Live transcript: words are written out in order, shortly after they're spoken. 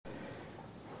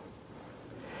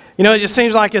You know, it just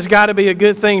seems like it's got to be a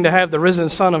good thing to have the risen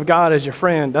Son of God as your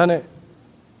friend, doesn't it?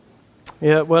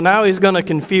 Yeah, well, now he's going to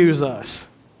confuse us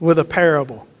with a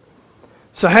parable.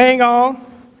 So hang on.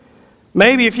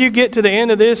 Maybe if you get to the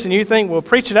end of this and you think, well,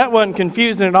 preacher, that wasn't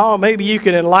confusing at all, maybe you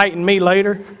could enlighten me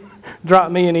later.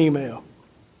 Drop me an email.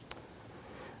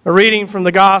 A reading from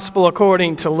the Gospel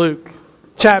according to Luke,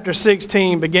 chapter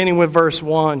 16, beginning with verse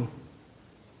 1.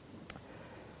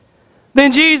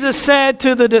 Then Jesus said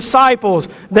to the disciples,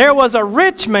 there was a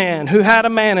rich man who had a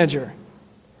manager,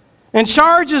 and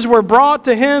charges were brought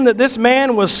to him that this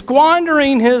man was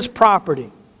squandering his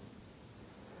property.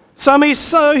 So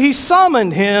he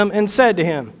summoned him and said to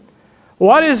him,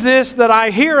 what is this that I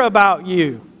hear about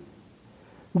you?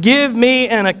 Give me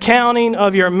an accounting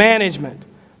of your management,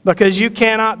 because you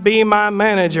cannot be my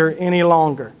manager any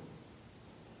longer.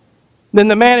 Then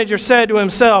the manager said to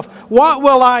himself, what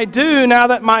will I do now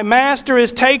that my master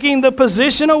is taking the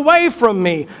position away from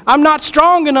me? I'm not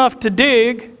strong enough to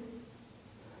dig,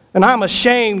 and I'm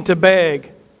ashamed to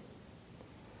beg.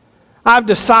 I've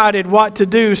decided what to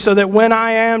do so that when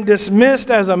I am dismissed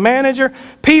as a manager,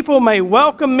 people may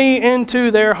welcome me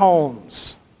into their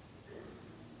homes.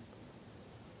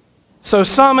 So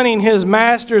summoning his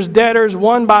master's debtors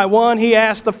one by one, he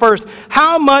asked the first,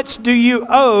 how much do you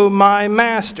owe my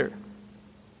master?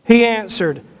 He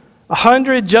answered,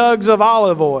 100 jugs of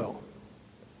olive oil.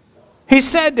 He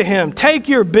said to him, take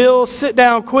your bill, sit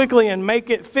down quickly, and make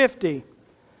it 50.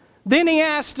 Then he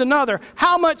asked another,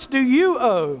 how much do you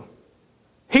owe?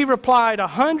 He replied,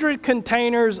 100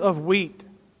 containers of wheat.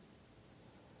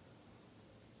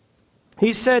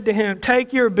 He said to him,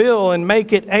 take your bill and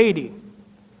make it 80.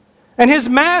 And his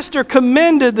master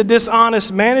commended the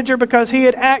dishonest manager because he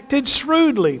had acted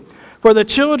shrewdly. For the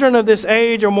children of this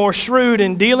age are more shrewd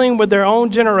in dealing with their own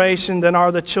generation than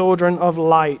are the children of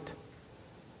light.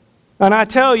 And I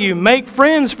tell you, make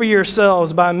friends for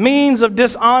yourselves by means of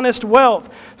dishonest wealth,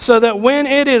 so that when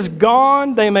it is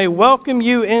gone, they may welcome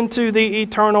you into the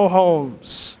eternal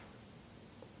homes.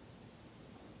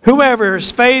 Whoever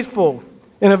is faithful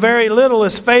in a very little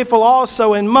is faithful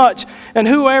also in much, and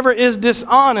whoever is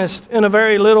dishonest in a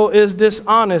very little is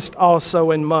dishonest also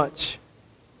in much.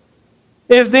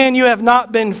 If then you have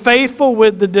not been faithful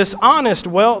with the dishonest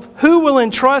wealth, who will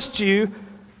entrust to you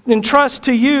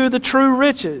the true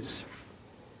riches?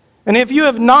 And if you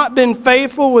have not been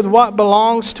faithful with what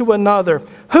belongs to another,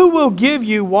 who will give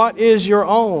you what is your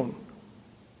own?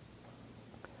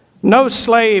 No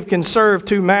slave can serve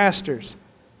two masters.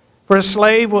 For a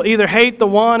slave will either hate the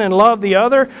one and love the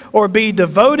other, or be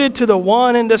devoted to the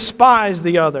one and despise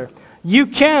the other. You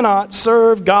cannot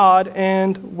serve God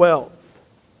and wealth.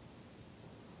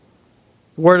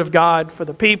 The Word of God for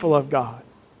the people of God.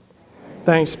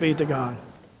 Thanks be to God.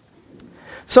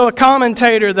 So a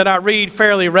commentator that I read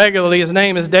fairly regularly, his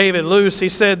name is David Luce, he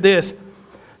said this,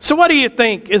 so what do you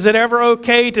think? Is it ever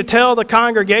okay to tell the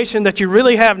congregation that you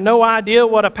really have no idea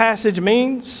what a passage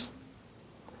means?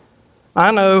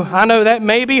 I know that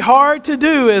may be hard to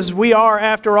do, as we are,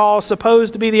 after all,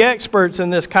 supposed to be the experts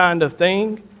in this kind of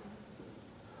thing.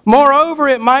 Moreover,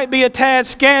 it might be a tad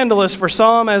scandalous for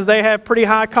some, as they have pretty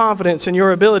high confidence in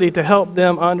your ability to help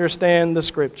them understand the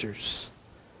Scriptures.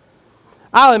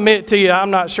 I'll admit to you, I'm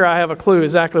not sure I have a clue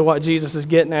exactly what Jesus is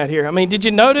getting at here. I mean, did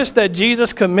you notice that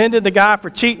Jesus commended the guy for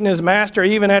cheating his master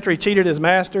even after he cheated his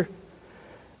master?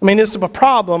 I mean, this is a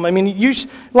problem. I mean,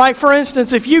 like for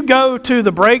instance, if you go to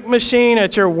the brake machine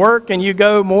at your work and you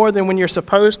go more than when you're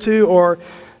supposed to, or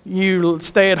you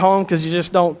stay at home because you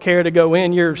just don't care to go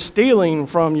in, you're stealing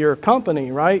from your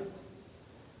company, right?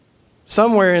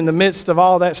 Somewhere in the midst of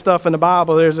all that stuff in the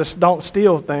Bible, there's this don't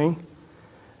steal thing.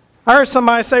 I heard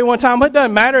somebody say one time, well, it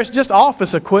doesn't matter, it's just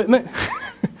office equipment.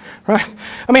 Right?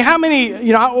 I mean, how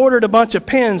many, I ordered a bunch of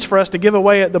pens for us to give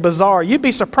away at the bazaar. You'd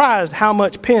be surprised how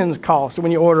much pens cost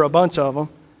when you order a bunch of them.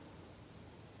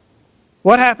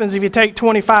 What happens if you take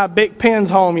 25 big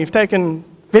pens home? You've taken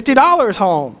 $50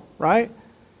 home, right?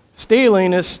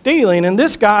 Stealing is stealing. And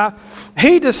this guy,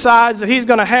 he decides that he's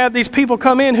going to have these people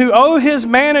come in who owe his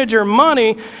manager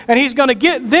money, and he's going to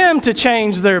get them to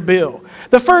change their bill.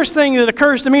 The first thing that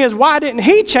occurs to me is, why didn't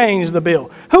he change the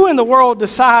bill? Who in the world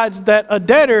decides that a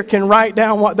debtor can write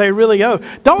down what they really owe?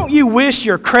 Don't you wish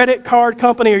your credit card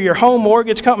company or your home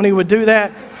mortgage company would do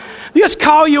that? They just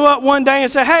call you up one day and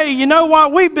say, hey, you know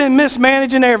what? We've been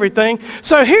mismanaging everything,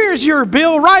 so here's your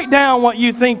bill. Write down what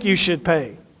you think you should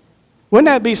pay. Wouldn't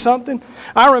that be something?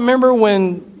 I remember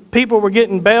when people were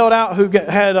getting bailed out who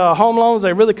had home loans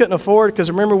they really couldn't afford,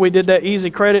 because remember we did that easy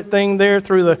credit thing there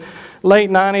through the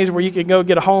late 90s where you could go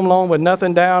get a home loan with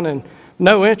nothing down, and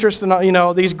no interest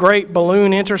in, these great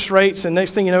balloon interest rates, and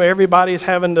next thing you know, everybody's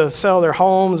having to sell their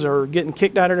homes or getting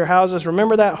kicked out of their houses.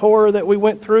 Remember that horror that we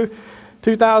went through,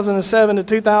 2007 to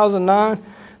 2009?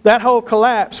 That whole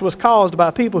collapse was caused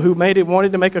by people who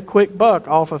wanted to make a quick buck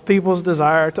off of people's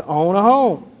desire to own a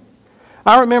home.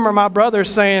 I remember my brother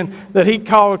saying that he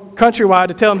called Countrywide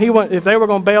to tell them if they were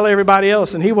going to bail everybody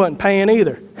else, and he wasn't paying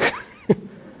either.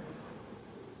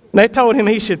 They told him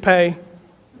he should pay.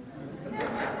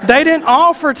 They didn't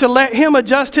offer to let him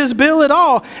adjust his bill at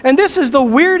all. And this is the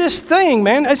weirdest thing,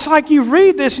 man. It's like you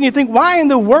read this and you think, why in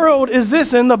the world is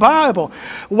this in the Bible?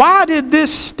 Why did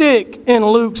this stick in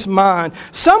Luke's mind?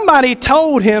 Somebody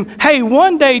told him, hey,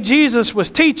 one day Jesus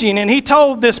was teaching and he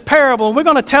told this parable, and we're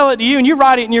going to tell it to you, and you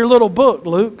write it in your little book,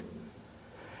 Luke.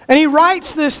 And he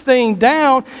writes this thing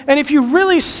down, and if you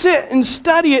really sit and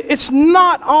study it, it's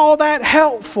not all that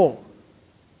helpful.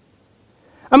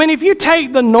 I mean, if you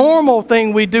take the normal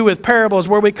thing we do with parables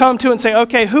where we come to and say,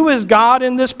 okay, who is God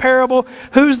in this parable?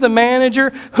 Who's the manager?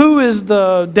 Who is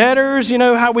the debtors? You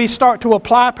know, how we start to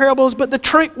apply parables. But the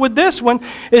trick with this one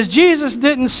is Jesus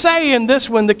didn't say in this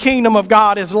one the kingdom of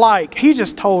God is like. He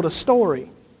just told a story.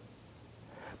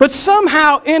 But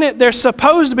somehow in it there's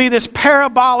supposed to be this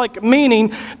parabolic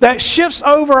meaning that shifts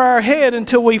over our head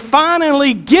until we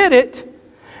finally get it.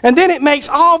 And then it makes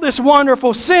all this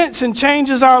wonderful sense and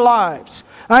changes our lives.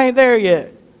 I ain't there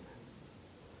yet.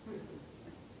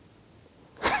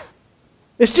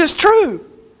 It's just true.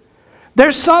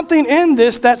 There's something in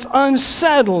this that's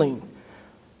unsettling.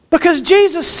 Because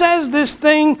Jesus says this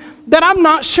thing that I'm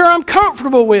not sure I'm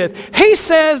comfortable with. He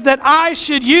says that I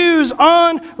should use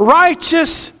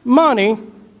unrighteous money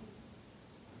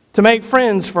to make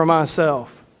friends for myself.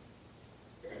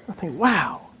 I think,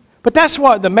 wow. But that's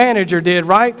what the manager did,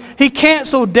 right? He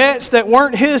canceled debts that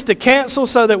weren't his to cancel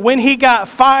so that when he got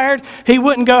fired, he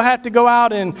wouldn't have to go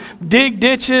out and dig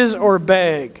ditches or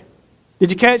beg. Did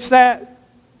you catch that?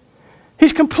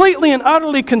 He's completely and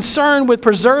utterly concerned with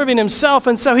preserving himself,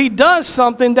 and so he does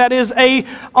something that is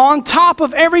on top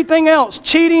of everything else,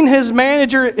 cheating his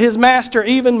master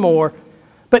even more.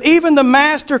 But even the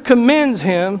master commends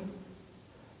him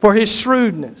for his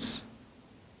shrewdness.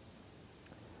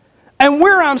 And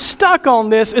where I'm stuck on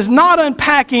this is not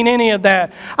unpacking any of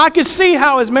that. I could see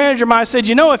how his manager might have said,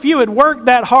 if you had worked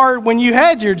that hard when you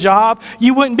had your job,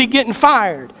 you wouldn't be getting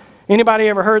fired. Anybody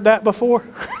ever heard that before?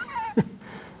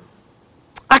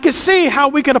 I could see how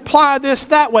we could apply this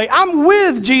that way. I'm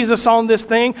with Jesus on this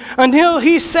thing until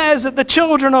he says that the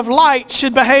children of light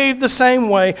should behave the same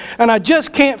way. And I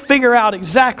just can't figure out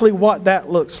exactly what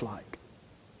that looks like.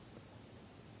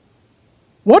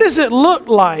 What does it look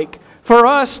like for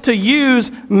us to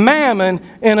use mammon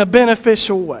in a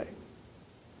beneficial way?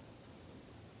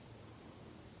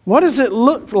 What does it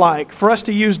look like for us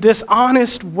to use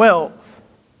dishonest wealth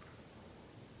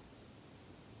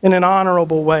in an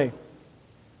honorable way?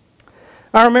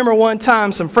 I remember one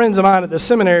time some friends of mine at the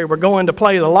seminary were going to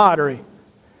play the lottery.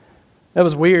 That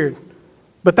was weird.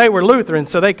 But they were Lutheran,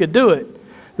 so they could do it.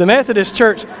 The Methodist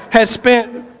Church has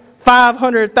spent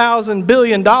 $500,000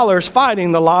 billion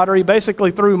fighting the lottery,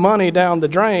 basically threw money down the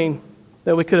drain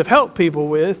that we could have helped people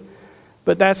with,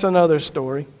 but that's another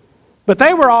story. But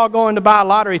they were all going to buy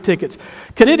lottery tickets.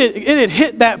 It had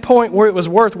hit that point where it was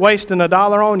worth wasting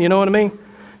 $1 on, you know what I mean?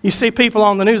 You see people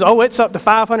on the news, it's up to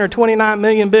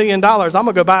 $529 billion. I'm going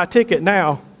to go buy a ticket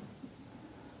now.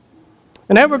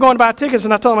 And they were going to buy tickets,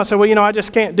 and I told them, I said, I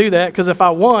just can't do that, because if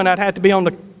I won, I'd have to be on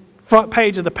the front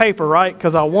page of the paper, right,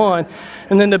 because I won.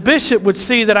 And then the bishop would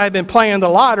see that I'd been playing the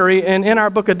lottery, and in our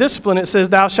book of discipline it says,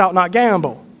 thou shalt not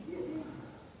gamble.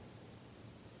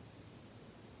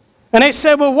 And they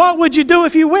said, well, what would you do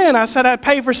if you win? I said, I'd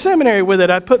pay for seminary with it.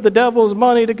 I'd put the devil's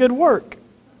money to good work.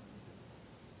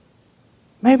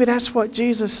 Maybe that's what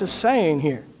Jesus is saying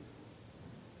here.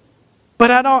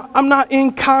 But I'm not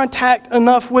in contact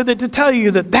enough with it to tell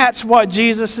you that that's what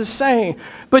Jesus is saying.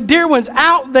 But dear ones,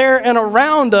 out there and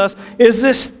around us is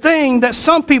this thing that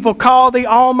some people call the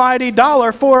almighty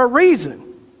dollar for a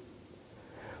reason.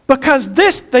 Because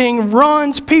this thing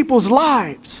runs people's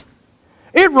lives.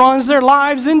 It runs their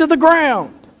lives into the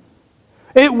ground.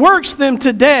 It works them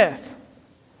to death.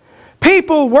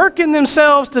 People working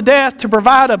themselves to death to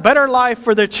provide a better life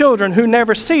for their children who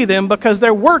never see them because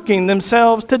they're working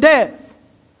themselves to death.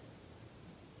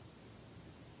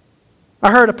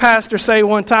 I heard a pastor say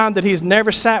one time that he's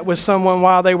never sat with someone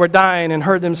while they were dying and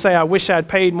heard them say, I wish I'd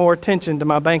paid more attention to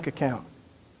my bank account.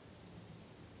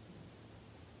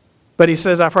 But he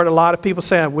says, I've heard a lot of people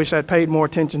say, I wish I'd paid more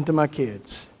attention to my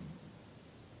kids.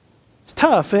 It's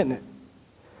tough, isn't it?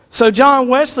 So John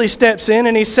Wesley steps in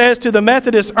and he says to the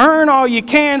Methodists, earn all you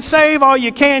can, save all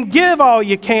you can, give all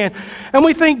you can. And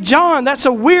we think, John, that's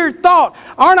a weird thought.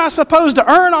 Aren't I supposed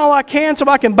to earn all I can so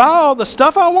I can buy all the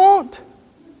stuff I want?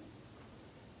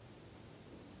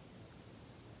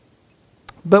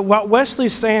 But what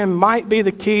Wesley's saying might be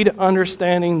the key to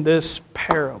understanding this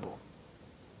parable.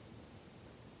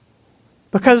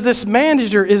 Because this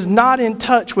manager is not in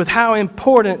touch with how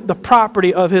important the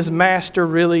property of his master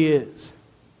really is.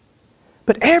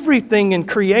 But everything in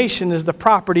creation is the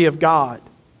property of God,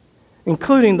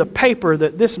 including the paper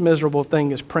that this miserable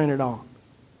thing is printed on.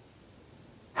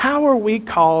 How are we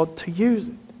called to use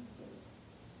it?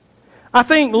 I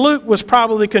think Luke was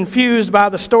probably confused by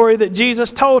the story that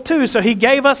Jesus told too, so he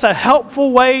gave us a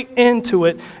helpful way into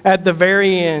it at the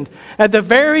very end. At the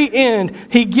very end,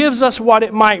 he gives us what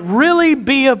it might really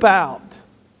be about.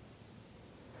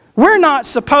 We're not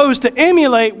supposed to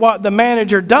emulate what the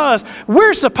manager does.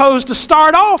 We're supposed to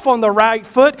start off on the right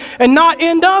foot and not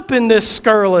end up in this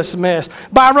scurrilous mess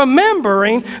by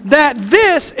remembering that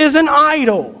this is an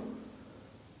idol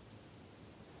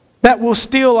that will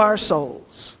steal our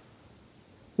souls,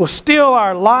 will steal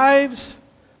our lives,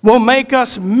 will make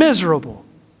us miserable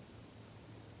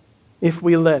if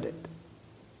we let it.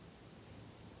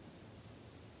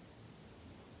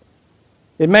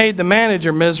 It made the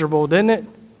manager miserable, didn't it?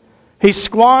 He's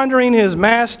squandering his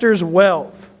master's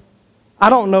wealth. I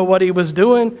don't know what he was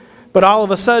doing, but all of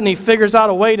a sudden he figures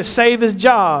out a way to save his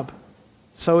job.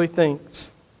 So he thinks.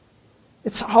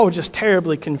 It's all just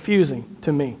terribly confusing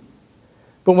to me.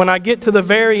 But when I get to the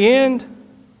very end,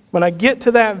 when I get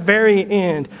to that very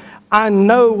end, I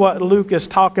know what Luke is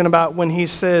talking about when he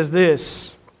says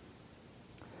this.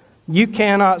 You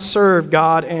cannot serve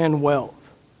God and wealth.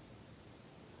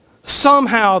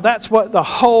 Somehow that's what the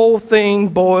whole thing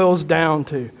boils down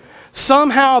to.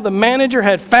 Somehow the manager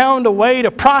had found a way to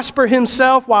prosper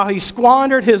himself while he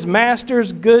squandered his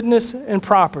master's goodness and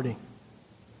property.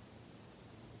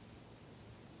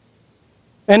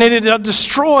 And it had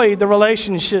destroyed the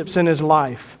relationships in his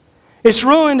life. It's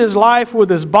ruined his life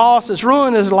with his boss. It's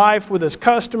ruined his life with his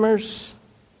customers.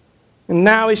 And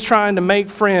now he's trying to make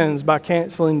friends by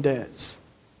canceling debts.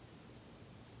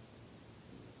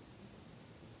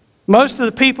 Most of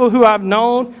the people who I've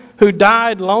known who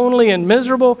died lonely and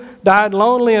miserable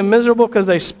because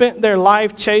they spent their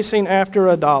life chasing after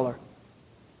a dollar.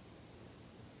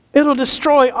 It'll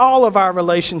destroy all of our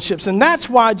relationships. And that's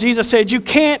why Jesus said you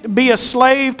can't be a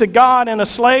slave to God and a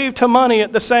slave to money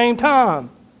at the same time.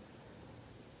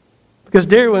 Because,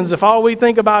 dear ones, if all we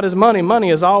think about is money,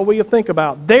 money is all we think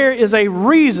about. There is a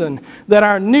reason that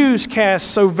our newscasts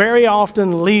so very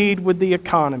often lead with the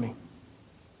economy.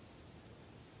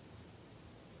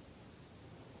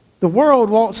 The world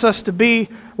wants us to be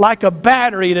like a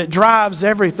battery that drives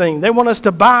everything. They want us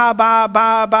to buy,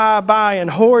 and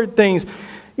hoard things.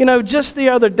 You know, just the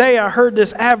other day I heard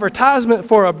this advertisement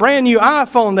for a brand new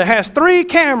iPhone that has 3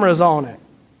 cameras on it.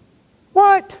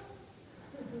 What?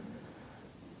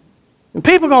 And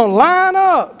people are going to line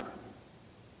up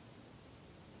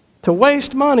to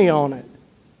waste money on it.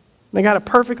 They got a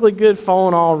perfectly good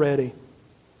phone already.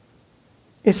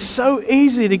 It's so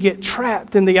easy to get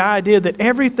trapped in the idea that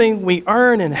everything we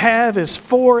earn and have is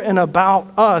for and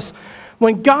about us,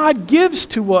 when God gives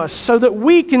to us so that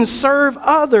we can serve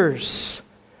others,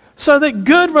 so that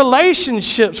good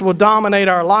relationships will dominate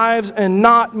our lives and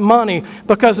not money.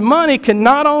 Because money can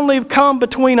not only come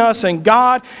between us and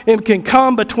God, it can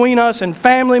come between us and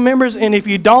family members. And if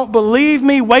you don't believe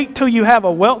me, wait till you have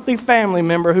a wealthy family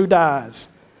member who dies.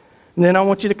 And then I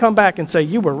want you to come back and say,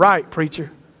 you were right,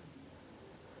 preacher.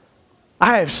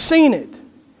 I have seen it.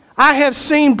 I have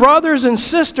seen brothers and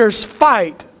sisters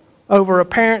fight over a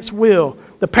parent's will.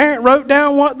 The parent wrote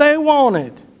down what they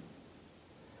wanted.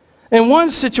 In one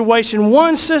situation,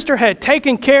 one sister had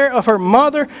taken care of her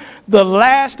mother, the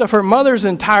last of her mother's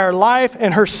entire life,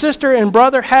 and her sister and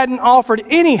brother hadn't offered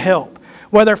any help,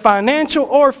 whether financial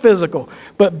or physical.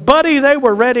 But buddy, they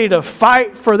were ready to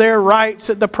fight for their rights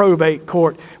at the probate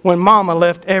court when mama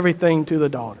left everything to the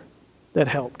daughter that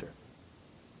helped her.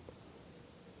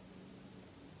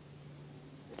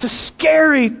 It's a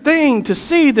scary thing to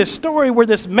see this story where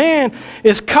this man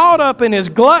is caught up in his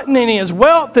gluttony and his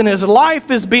wealth and his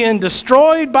life is being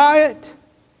destroyed by it.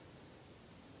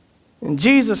 And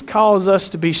Jesus calls us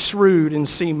to be shrewd and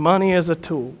see money as a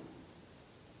tool.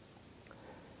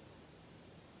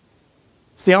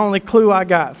 It's the only clue I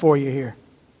got for you here.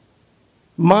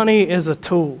 Money is a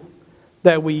tool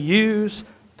that we use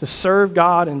to serve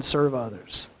God and serve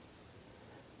others.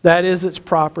 That is its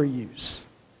proper use.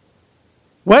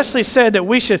 Wesley said that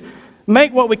we should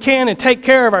make what we can and take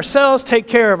care of ourselves, take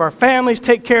care of our families,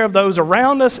 take care of those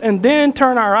around us, and then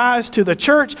turn our eyes to the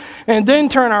church, and then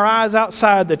turn our eyes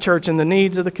outside the church and the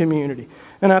needs of the community.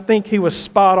 And I think he was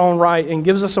spot on right and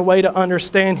gives us a way to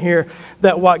understand here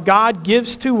that what God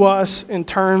gives to us in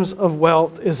terms of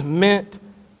wealth is meant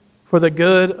for the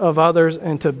good of others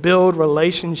and to build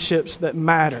relationships that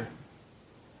matter.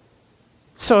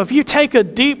 So if you take a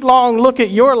deep, long look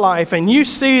at your life and you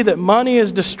see that money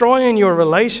is destroying your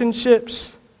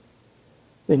relationships,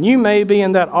 then you may be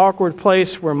in that awkward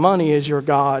place where money is your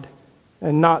God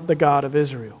and not the God of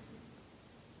Israel.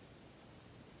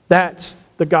 That's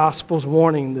the gospel's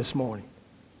warning this morning.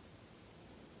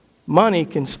 Money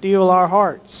can steal our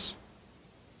hearts.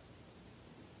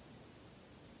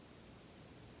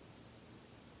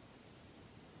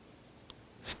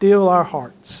 Steal our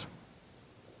hearts.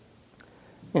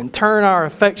 And turn our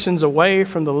affections away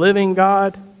from the living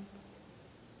God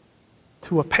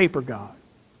to a paper God.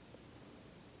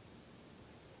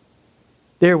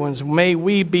 Dear ones, may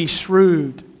we be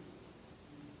shrewd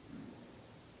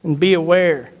and be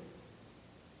aware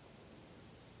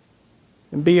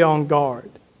and be on guard.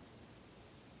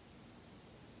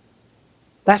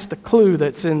 That's the clue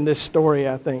that's in this story,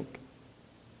 I think.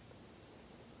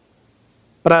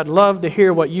 But I'd love to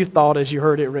hear what you thought as you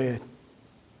heard it read.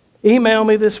 Email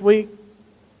me this week.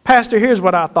 Pastor, here's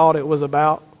what I thought it was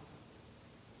about.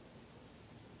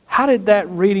 How did that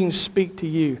reading speak to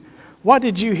you? What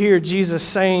did you hear Jesus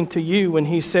saying to you when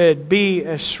he said, be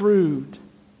as shrewd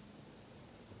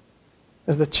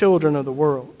as the children of the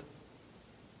world?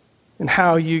 And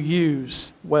how you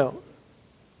use wealth.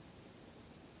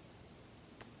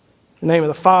 In the name of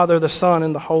the Father, the Son,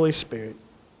 and the Holy Spirit.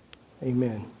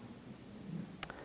 Amen.